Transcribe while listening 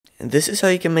And this is how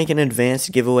you can make an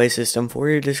advanced giveaway system for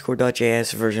your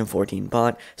Discord.js version 14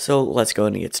 bot, so let's go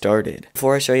and get started.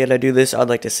 Before I show you how to do this, I'd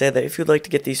like to say that if you'd like to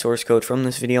get the source code from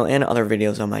this video and other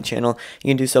videos on my channel, you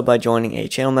can do so by joining a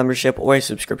channel membership or a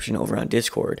subscription over on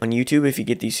Discord. On YouTube, if you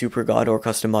get the Super God or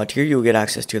Custom Bot tier, you'll get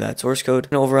access to that source code.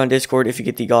 And over on Discord, if you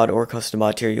get the God or Custom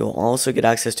Bot tier, you'll also get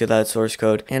access to that source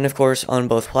code. And of course, on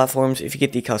both platforms, if you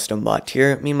get the Custom Bot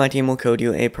tier, me and my team will code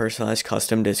you a personalized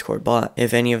custom Discord bot.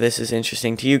 If any of this is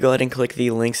interesting to you, go ahead and click the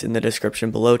links in the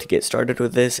description below to get started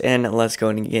with this, and let's go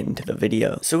and get into the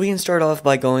video. So we can start off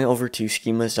by going over to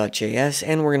schemas.js,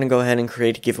 and we're going to go ahead and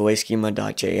create giveaway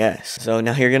schema.js. So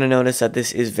now you're going to notice that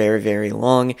this is very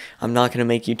long. I'm not going to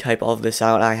make you type all of this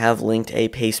out. I have linked a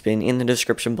pastebin in the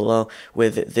description below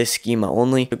with this schema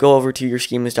only. So go over to your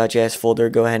schemas.js folder,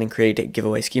 go ahead and create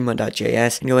giveaway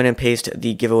schema.js, and go ahead and paste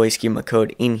the giveaway schema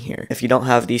code in here. If you don't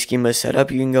have these schemas set up,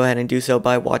 you can go ahead and do so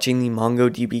by watching the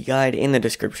MongoDB guide in the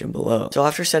description below. So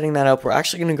after setting that up, we're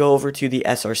actually going to go over to the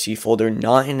src folder,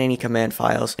 not in any command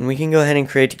files, and we can go ahead and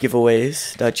create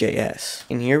giveaways.js.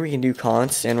 In here we can do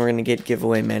const, and we're going to get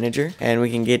giveaway manager, and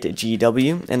we can get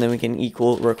gw, and then we can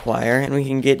equal require, and we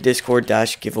can get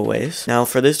discord-giveaways. Now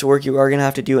for this to work, you are going to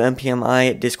have to do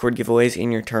npm discord giveaways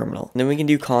in your terminal. And then we can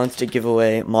do const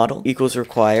giveaway model equals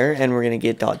require, and we're going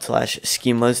to get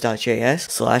 .schemas.js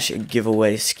 /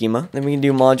 giveaway schema. Then we can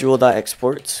do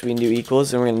module.exports, we can do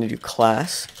equals, and we're going to do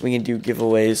class. We can do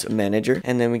giveaways manager,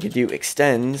 and then we can do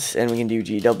extends, and we can do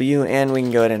gw, and we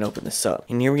can go ahead and open this up.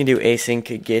 In here we can do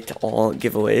async get all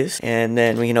giveaways, and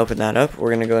then we can open that up. We're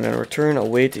going to go ahead and return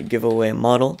await giveaway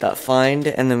model.find,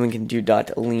 and then we can do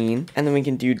 .lean, and then we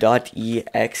can do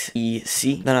 .exec.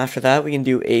 Then after that we can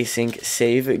do async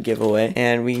save giveaway,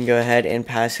 and we can go ahead and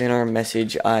pass in our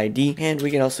message ID, and we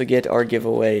can also get our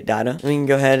giveaway data. We can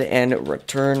go ahead and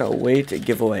return await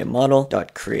giveaway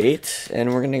model.create,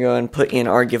 and we're going to go and put in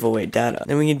our giveaway data.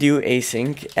 Then we can do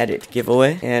async edit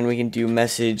giveaway, and we can do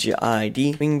message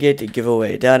ID. We can get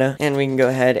giveaway data, and we can go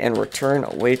ahead and return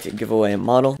await giveaway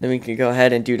model. Then we can go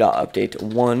ahead and do update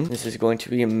 1. This is going to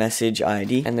be a message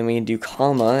ID, and then we can do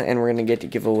comma, and we're going to get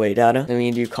giveaway data. Then we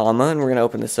can do comma, and we're going to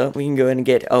open this up. We can go ahead and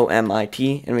get omit,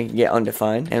 and we can get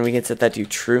undefined, and we can set that to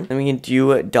true. Then we can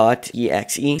do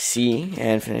 .exec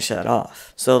and finish that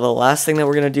off. So the last thing that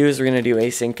we're going to do is we're going to do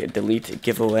async delete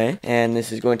giveaway, and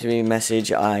this is going to be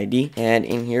message ID, and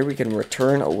in here we can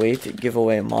return await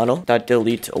giveaway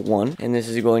model.delete 1, and this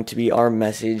is going to be our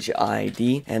message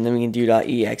ID, and then we can do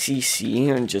 .exec,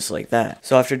 and just like that.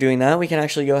 So after doing that, we can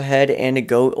actually go ahead and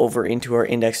go over into our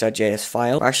index.js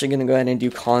file. We're actually going to go ahead and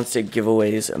do constant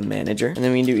giveaways manager, and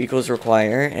then we can do equals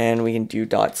require, and we can do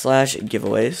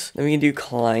 ./giveaways. Then we can do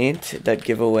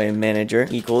client.giveaway manager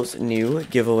equals new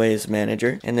giveaways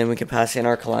manager, and then we can pass in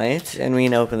our client, and we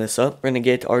can open this up. We're going to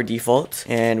get our default,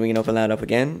 and we can open that up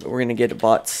again. We're going to get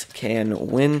bots can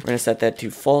win. We're going to set that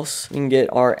to false. We can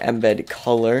get our embed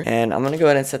color, and I'm going to go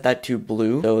ahead and set that to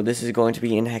blue. So this is going to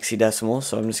be in hexadecimal,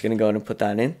 so I'm just going to go ahead and put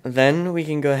that in. Then we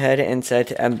can go ahead and set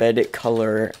embed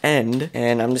color end,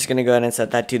 and I'm just going to go ahead and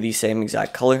set that to the same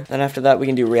exact color. Then after that, we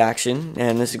can do reaction,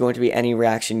 and this is going to be any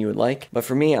reaction you would like. But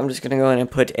for me, I'm just going to go ahead and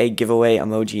put a giveaway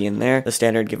emoji in there, the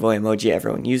standard giveaway emoji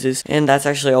everyone uses. And that's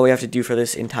actually all we have to do for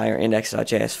this entire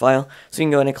index.js file. So we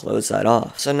can go ahead and close that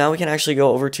off. So now we can actually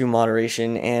go over to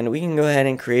moderation, and we can go ahead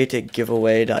and create a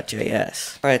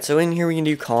giveaway.js. Alright, so in here we can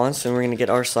do const, and we're going to get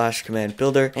our /command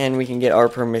builder, and we can get our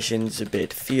permissions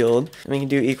bit field, and we can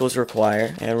do equals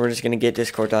require, and we're just going to get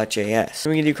discord.js.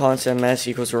 We can do const ms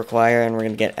equals require, and we're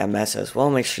going to get ms as well.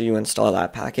 Make sure you install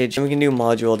that package. And we can do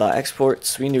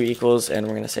module.exports, we can do equals, and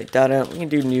we're going to say data. We can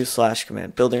do new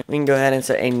 /command builder. We can go ahead and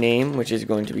set a name, which is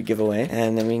going to be giveaway,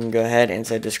 and then we can go ahead and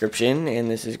set description, and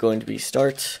this is going to be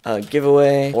start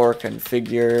giveaway or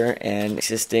configure and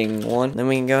existing one. Then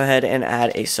we can go ahead and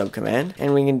add a subcommand,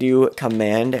 and we can do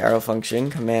command arrow function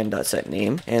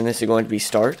command.setName, and this is going to be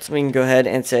start. We can go ahead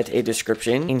and set a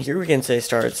description. In here we can say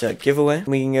start giveaway.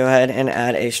 We can go ahead and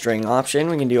add a string option.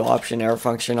 We can do option arrow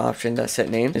function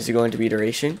option.setName. This is going to be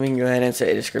duration. We can go ahead and set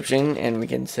a description, and we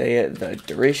can say the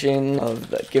duration of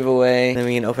the giveaway. Then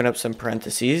we can open up some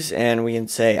parentheses, and we can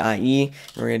say IE,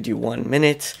 and we're going to do 1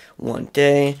 minute, 1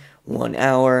 day, 1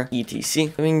 hour,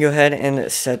 etc. Then we can go ahead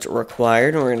and set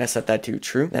required, and we're going to set that to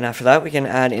true. Then after that, we can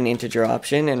add an integer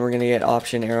option, and we're going to get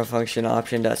option arrow function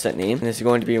option.setName, and this is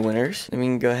going to be winners. Then we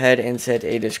can go ahead and set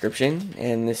a description,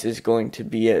 and this is going to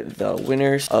be the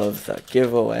winners of the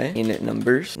giveaway in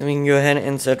numbers. Then we can go ahead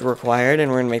and set required, and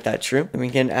we're going to make that true. Then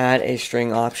we can add a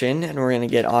string option, and we're going to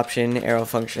get option arrow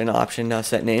function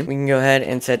option.setName. We can go ahead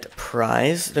and set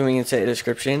prize. Then we can set a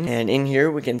description, and in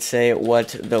here we can say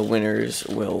what the winners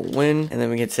will win, and then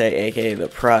we can say aka the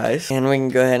prize, and we can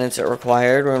go ahead and set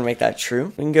required. We're gonna make that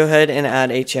true. We can go ahead and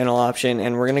add a channel option,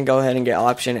 and we're gonna go ahead and get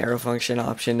option arrow function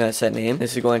option set name.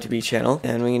 This is going to be channel,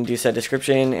 and we can do set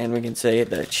description, and we can say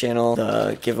the channel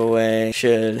the giveaway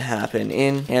should happen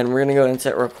in, and we're gonna go ahead and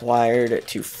set required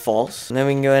to false. And then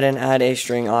we can go ahead and add a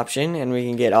string option, and we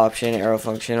can get option arrow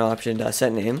function option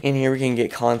set name. In here we can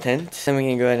get content, then we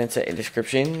can go ahead and set a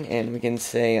description, and we can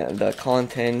say the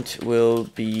content will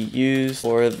be used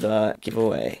for the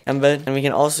giveaway embed, and we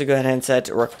can also go ahead and set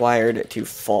required to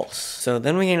false. So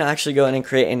then we can actually go ahead and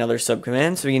create another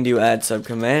subcommand. So we can do add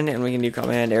subcommand, and we can do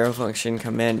command arrow function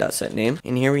command.set name.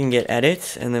 In here we can get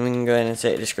edit, and then we can go ahead and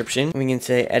say a description. We can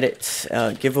say edit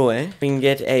giveaway. We can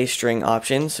get a string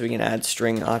option, so we can add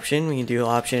string option. We can do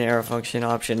option arrow function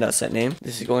option.set name.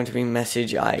 This is going to be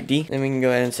message ID. Then we can go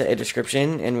ahead and set a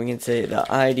description, and we can say the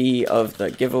ID of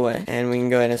the giveaway, and we can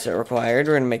go ahead and set required.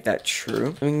 We're going to make that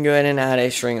true. We can go ahead and add a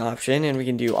string option, and we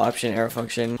can do option arrow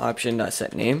function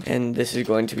option.set name, and this is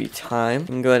going to be time. We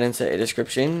can go ahead and set a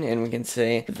description, and we can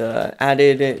say the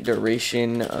added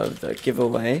duration of the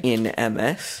giveaway in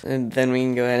MS, and then we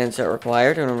can go ahead and set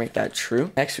required, and we'll make that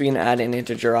true. Next we can add an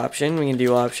integer option. We can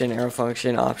do option arrow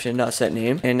function option.set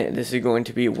name, and this is going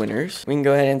to be winners. We can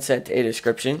go ahead and set a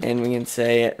description, and we can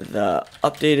say the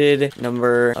updated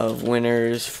number of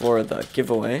winners for the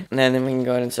giveaway, and then we can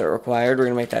go ahead and set required. We're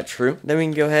going to make that true. Then we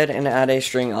can go ahead and add a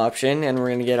string option, and we're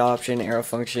going to get option arrow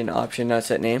function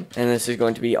option.set name, and this is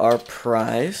going to be our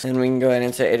prize. And we can go ahead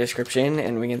and set a description,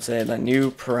 and we can say the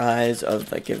new prize of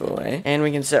the giveaway, and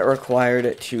we can set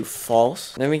required to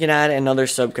false. Then we can add another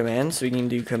subcommand, so we can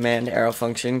do command arrow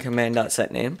function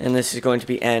command.set name, and this is going to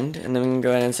be end. And then we can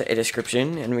go ahead and set a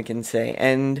description, and we can say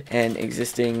end an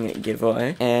existing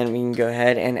giveaway, and we can go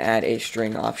ahead and add a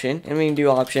string option, and we can do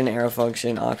option arrow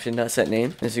function option.set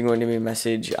name. This is going to be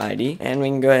message ID, and we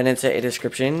can go ahead and set a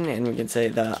description, and we can say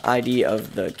the ID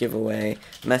of the giveaway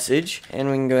message, and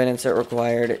we can go ahead and set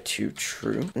required to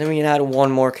true. And then we can add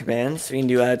one more command, so we can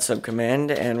do add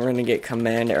subcommand, and we're going to get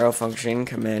command arrow function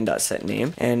command.set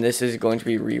name, and this is going to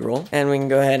be reroll. And we can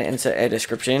go ahead and set a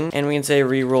description, and we can say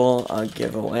reroll a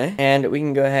giveaway, and we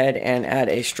can go ahead and add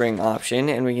a string option,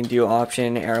 and we can do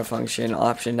option arrow function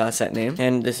option.set name,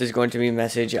 and this is going to be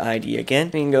message ID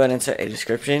again. We can go ahead and set a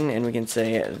description, and we can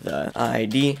say the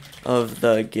ID of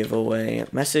the giveaway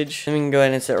message, and we can go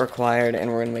ahead and set required, and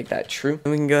we're going to make that true.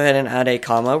 And we can go ahead and add a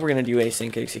comma. We're going to do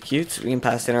async executes. We can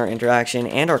pass in our interaction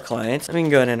and our clients, and we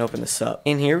can go ahead and open this up.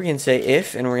 In here we can say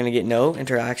if, and we're going to get no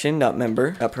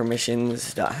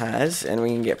interaction.member.permissions.has, and we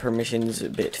can get permissions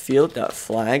bit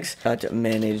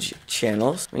field.flags.manage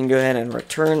channels. We can go ahead and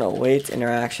return await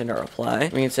interaction or reply.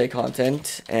 We can say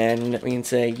content, and we can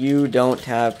say you don't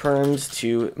have perms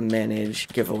to manage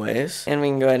giveaways, and we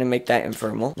can go ahead and make that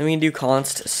informal. Then we can do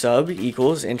const sub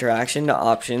equals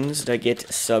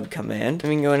interaction.options.get sub command. And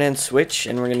we can go ahead and switch,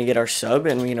 and we're going to get our sub,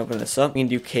 and we can open this up. We can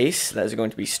do case, that is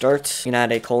going to be starts. We can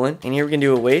add a colon, and here we can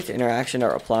do await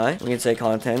interaction.reply. We can say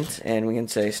content, and we can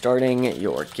say starting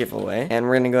your giveaway, and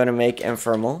we're going to go ahead and make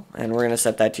informal, and we're going to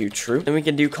set that to true. Then we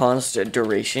can do const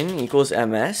duration equals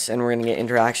ms, and we're going to get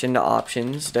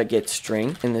interaction.options.get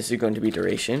string, and this is going to be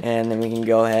duration. And then we can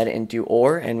go ahead and do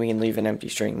or, and we can leave an empty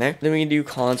string there. Then we can do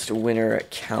const winner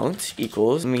count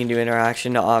equals, and we can do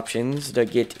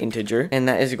interaction.options.get integer, and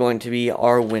that is going to be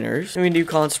our winners. Then we can do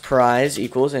const prize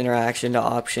equals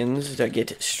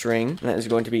interaction.options.get string, and that is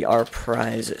going to be our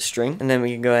prize string. And then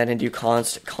we can go ahead and do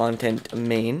const content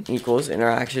main equals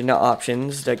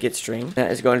interaction.options.get string,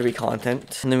 that is going to be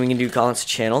content. And then we can do const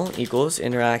channel equals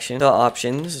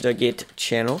interaction.options.get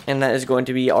channel, and that is going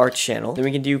to be our channel. Then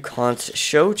we can do const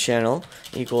show channel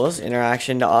equals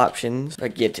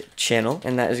interaction.options.get channel,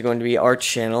 and that is going to be our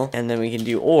channel. And then we can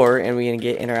do or, and we can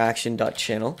get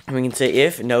interaction.channel, and we can say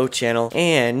if no channel,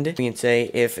 and we can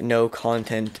say if no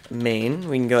content main.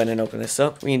 We can go ahead and open this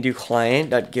up. We can do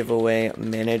client.giveaway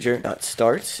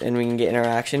manager.starts, and we can get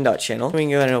interaction.channel. We can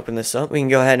go ahead and open this up. We can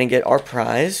go ahead and get our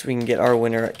prize. We can get our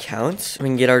winner accounts. We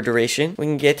can get our duration. We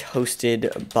can get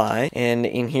hosted by, and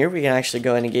in here we can actually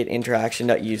go ahead and get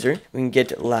interaction.user. We can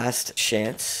get last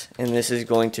chance, and this is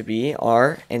going to be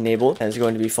our enabled. That is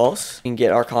going to be false. We can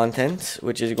get our content,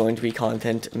 which is going to be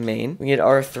content main. We get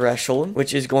our threshold,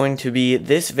 which is going to be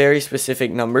this very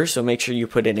specific number, so make sure you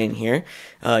put it in here.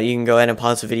 You can go ahead and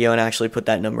pause the video and actually put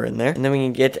that number in there. And then we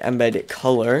can get embed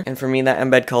color, and for me that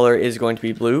embed color is going to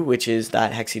be blue, which is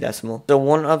that hexadecimal. So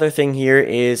one other thing here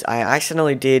is I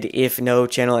accidentally did if no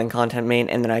channel and content main,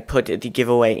 and then I put the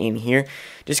giveaway in here.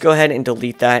 Just go ahead and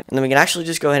delete that, and then we can actually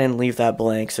just go ahead and leave that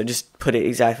blank. So just put it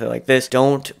exactly like this.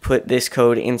 Don't put this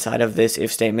code inside of this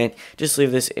if statement. Just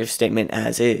leave this if statement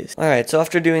as is. Alright, so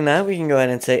after doing doing that, we can go ahead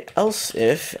and say else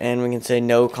if, and we can say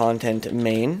no content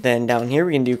main. Then down here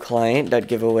we can do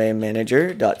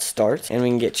client.giveawayManager.start, and we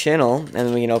can get channel, and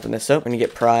then we can open this up. We're gonna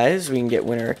get prize, we can get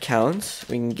winner accounts,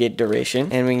 we can get duration,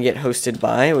 and we can get hosted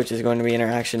by, which is going to be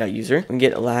interaction.user. We can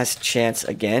get last chance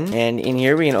again, and in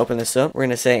here we can open this up. We're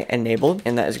gonna say enabled,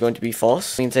 and that is going to be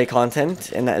false. We can say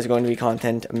content, and that is going to be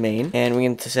content main, and we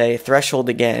can say threshold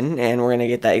again, and we're gonna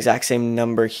get that exact same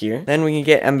number here. Then we can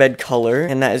get embed color,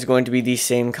 and that is going to be the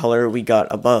same color we got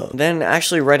above. Then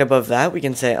actually right above that we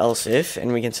can say else if,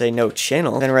 and we can say no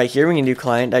channel. Then right here we can do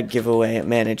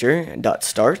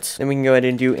client.giveawayManager.start. Then we can go ahead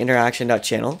and do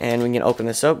interaction.channel, and we can open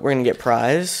this up. We're gonna get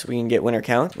prize, we can get winner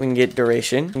count, we can get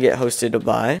duration, we can get hosted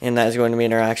by, and that is going to be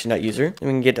interaction.user. Then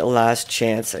we can get last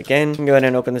chance again. We can go ahead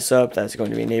and open this up. That's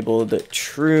going to be enabled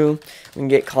true. We can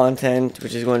get content,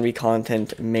 which is going to be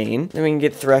content main. Then we can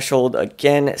get threshold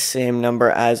again, same number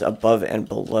as above and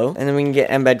below. And then we can get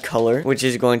embed color, which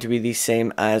is going to be the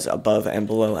same as above and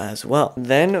below as well.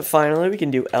 Then finally we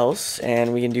can do else,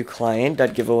 and we can do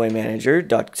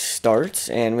client.giveawayManager.start,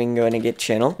 and we can go ahead and get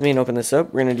channel. We can open this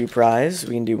up. We're going to do prize,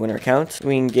 we can do winner count,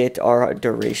 we can get our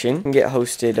duration, we can get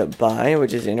hosted by,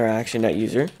 which is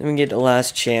interaction.user. Then we can get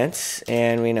last chance,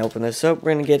 and we can open this up.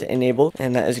 We're going to get enable,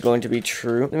 and that is going to be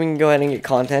true. Then we can go ahead and get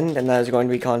content, and that is going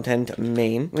to be content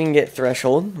main. We can get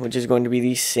threshold, which is going to be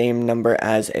the same number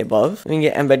as above. We can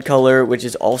get embed color, which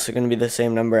is also going to be the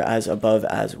same number as above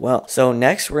as well. So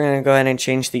next we're going to go ahead and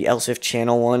change the else if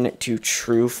channel one to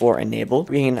true for enabled.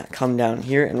 We can come down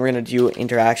here and we're going to do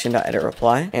interaction.edit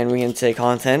reply, and we can say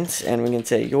content, and we can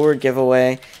say your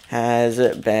giveaway has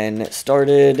been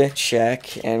started,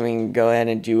 check, and we can go ahead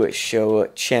and do show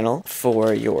channel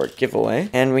for your giveaway,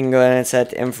 and we can go ahead and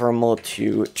set informal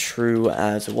to true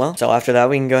as well. So after that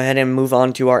we can go ahead and move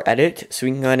on to our edit. So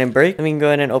we can go ahead and break, and we can go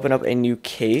ahead and open up a new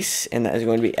case, and that is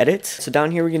going to be edit. So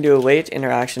down here we can do await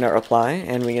interaction.reply,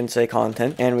 and we can say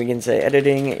content, and we can say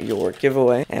editing your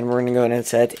giveaway, and we're going to go ahead and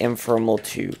set informal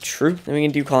to true. Then we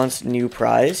can do const new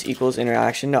prize equals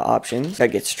interaction.options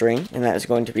that gets string, and that is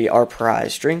going to be our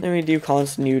prize string. Then we do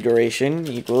const new duration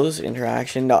equals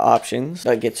interaction.options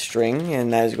that gets string,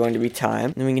 and that is going to be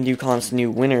time. Then we can do const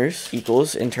new winners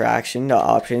equals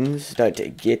interaction.options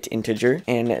that get integer,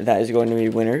 and that is going to be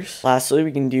winners. Lastly,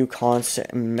 we can do const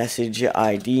message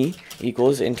ID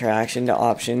equals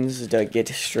interaction.options that get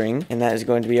string, and that is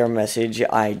going to be our message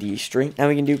ID string. Now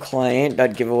we can do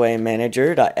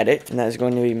client.giveawayManager.edit, and that is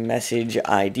going to be message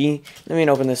ID. Then we can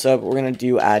open this up. We're going to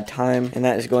do add time, and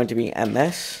that is going to be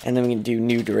ms, and then we can do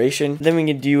new duration. Then we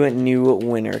can do a new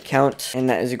winner count, and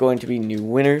that is going to be new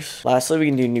winners. Lastly, we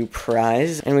can do new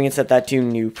prize, and we can set that to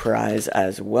new prize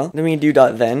as well. Then we can do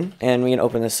 .then, and we can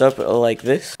open this up like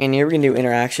this, and here we can do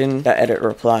interaction.edit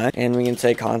reply, and we can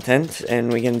say content,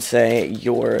 and we can say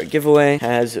your giveaway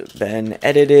has been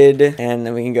edited, and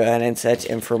then we can go ahead and set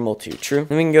informal to true.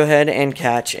 Then we can go ahead and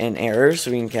catch an error,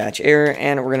 so we can catch error,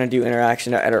 and we're going to do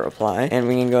interaction.edit reply, and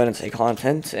we can go ahead and say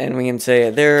content, and we can say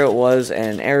there was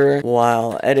an error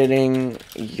while editing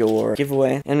your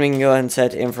giveaway, and we can go ahead and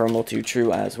set informal to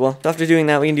true as well. So after doing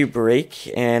that, we can do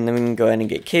break, and then we can go ahead and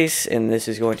get case, and this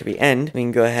is going to be end. We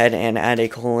can go ahead and add a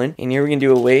colon, and here we can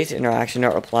do await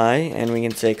interaction.reply, and we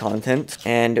can say content,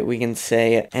 and we can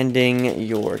say ending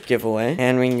your giveaway,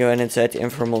 and we can go ahead and set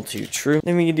informal to true.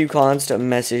 Then we can do const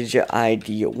message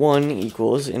ID1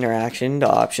 equals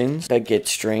interaction.options that get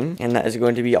string, and that is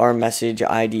going to be our message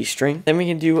ID string. Then we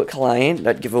can do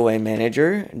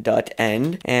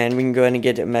client.giveawayManager.end, and we can go ahead and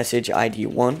get message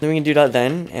ID1. Then we can do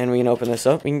 .then, and we can open this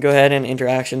up. We can go ahead and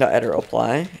interaction.edit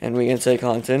reply, and we can say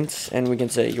content, and we can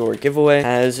say your giveaway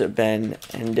has been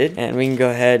ended, and we can go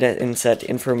ahead and set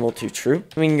informal to true.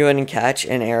 We can go ahead and catch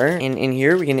an error, and in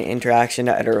here we can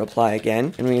interaction.edit reply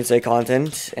again, and we can say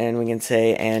content, and we can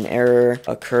say an error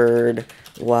occurred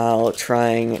while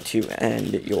trying to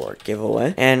end your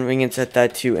giveaway, and we can set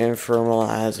that to informal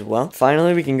as well.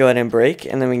 Finally, we can go ahead and break,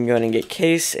 and then we can go ahead and get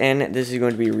case, and this is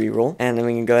going to be reroll, and then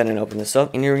we can go ahead and open this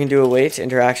up, and here we can do await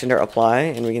interaction.reply,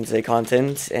 and we can say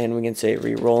content, and we can say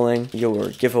rerolling your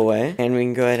giveaway, and we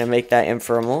can go ahead and make that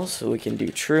informal, so we can do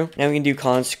true. Now we can do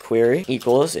const query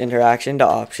equals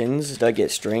interaction.options that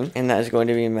get string, and that is going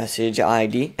to be message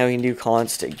ID. Now we can do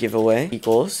const giveaway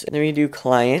equals, and then we can do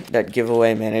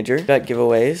client.giveawayManager.giveaway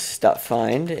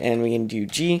giveaways.find, and we can do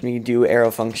G, we can do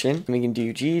arrow function, and we can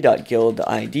do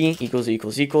G.guild.id equals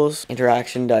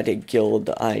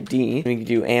interaction.guild.id, we can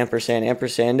do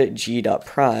ampersand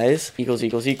G.prize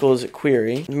equals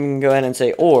query. We can go ahead and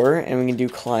say or, and we can do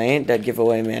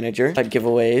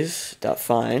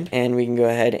client.giveawaymanager.giveaways.find, and we can go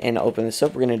ahead and open this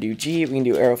up. We're going to do G, we can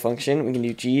do arrow function, we can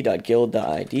do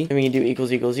G.guild.id, and we can do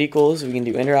equals, we can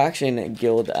do interaction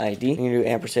guild.id, we can do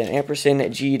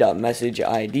ampersand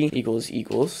G.message.id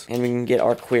equals, and we can get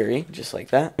our query just like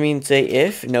that. We can say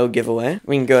if no giveaway,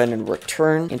 we can go ahead and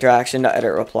return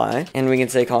interaction.editReply, and we can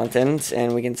say contents,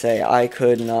 and we can say I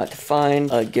could not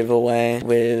find a giveaway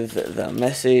with the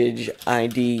message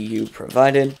ID you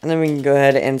provided, and then we can go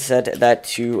ahead and set that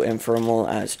to informal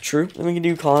as true. Then we can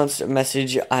do const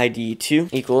message ID2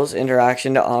 equals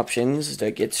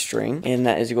interaction.options.getString, and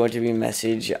that is going to be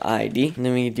message ID. And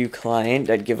then we can do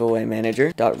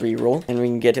client.giveawaymanager.reroll, and we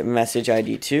can get message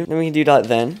ID2. Then we can do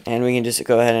 .then, and we can just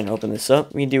go ahead and open this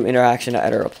up. We can do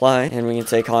interaction.editReply, and we can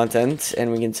say contents,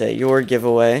 and we can say your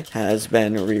giveaway has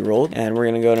been rerolled, and we're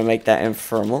going to go to make that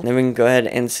informal. Then we can go ahead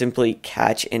and simply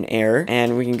catch an error,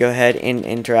 and we can go ahead in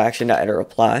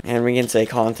interaction.editReply, and we can say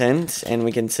contents, and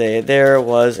we can say there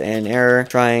was an error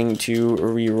trying to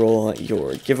reroll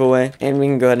your giveaway, and we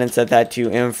can go ahead and set that to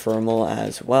informal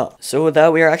as well. So with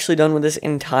that, we are actually done with this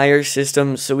entire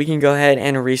system, so we can go ahead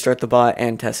and restart the bot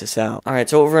and test this out. Alright,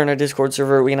 so over on our Discord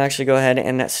server, we can actually go ahead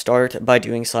and start by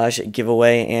doing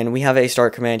 /giveaway, and we have a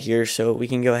start command here, so we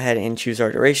can go ahead and choose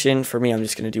our duration. For me, I'm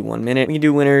just going to do 1 minute. We can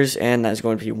do winners, and that's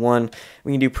going to be 1.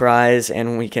 We can do prize,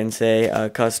 and we can say a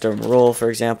custom role, for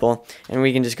example, and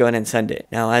we can just go ahead and send it.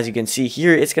 Now, as you can see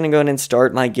here, it's going to go ahead and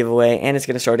start my giveaway, and it's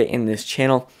going to start it in this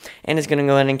channel, and it's going to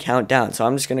go ahead and count down. So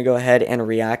I'm just going to go ahead and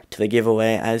react to the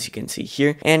giveaway, as you can see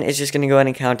here, and it's just going to go ahead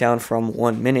and count down from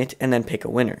 1 minute and then pick a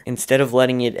winner. Instead of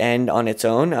letting it end on its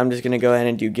own, I'm just going to go ahead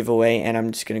and do giveaway, and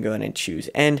I'm just going to go ahead and choose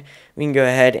end. We can go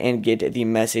ahead and get the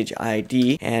message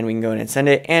ID, and we can go ahead and send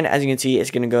it, and as you can see,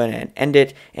 it's going to go ahead and end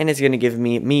it, and it's going to give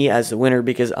me as the winner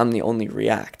because I'm the only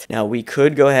react. Now, we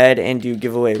could go ahead and do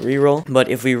giveaway reroll, but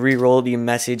if we reroll the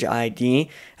message ID,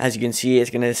 as you can see,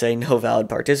 it's going to say no valid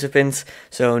participants,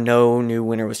 so no new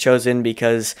winner was chosen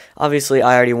because obviously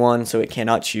I already won, so it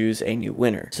cannot choose a new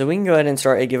winner. So we can go ahead and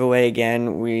start a giveaway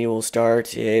again. We will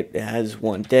start it as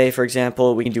 1 day, for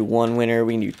example. We can do 1 winner,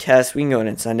 we can do test, we can go ahead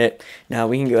and send it. Now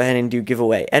we can go ahead and do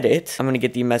giveaway edit. I'm going to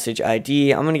get the message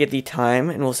ID, I'm going to get the time,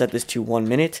 and we'll set this to 1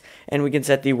 minute, and we can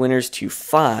set the winners to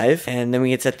 5, and then we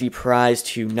can set the prize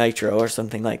to nitro or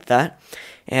something like that.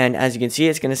 And as you can see,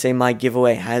 it's going to say my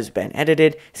giveaway has been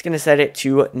edited. It's going to set it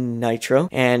to nitro,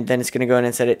 and then it's going to go ahead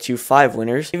and set it to 5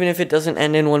 winners. Even if it doesn't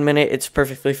end in 1 minute, it's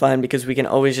perfectly fine because we can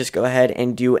always just go ahead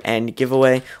and do end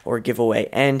giveaway or giveaway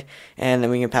end, and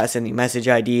then we can pass in the message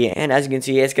ID. And as you can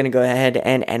see, it's going to go ahead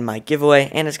and end my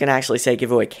giveaway, and it's going to actually say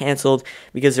giveaway canceled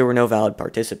because there were no valid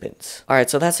participants.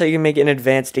 Alright, so that's how you make an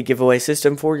advanced giveaway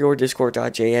system for your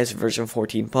Discord.js version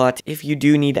 14 bot. If you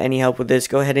do need any help with this,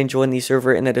 go ahead and join the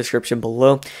server in the description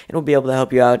below. It will be able to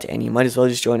help you out, and you might as well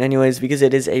just join anyways because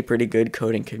it is a pretty good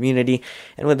coding community.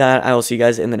 And with that, I will see you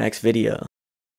guys in the next video.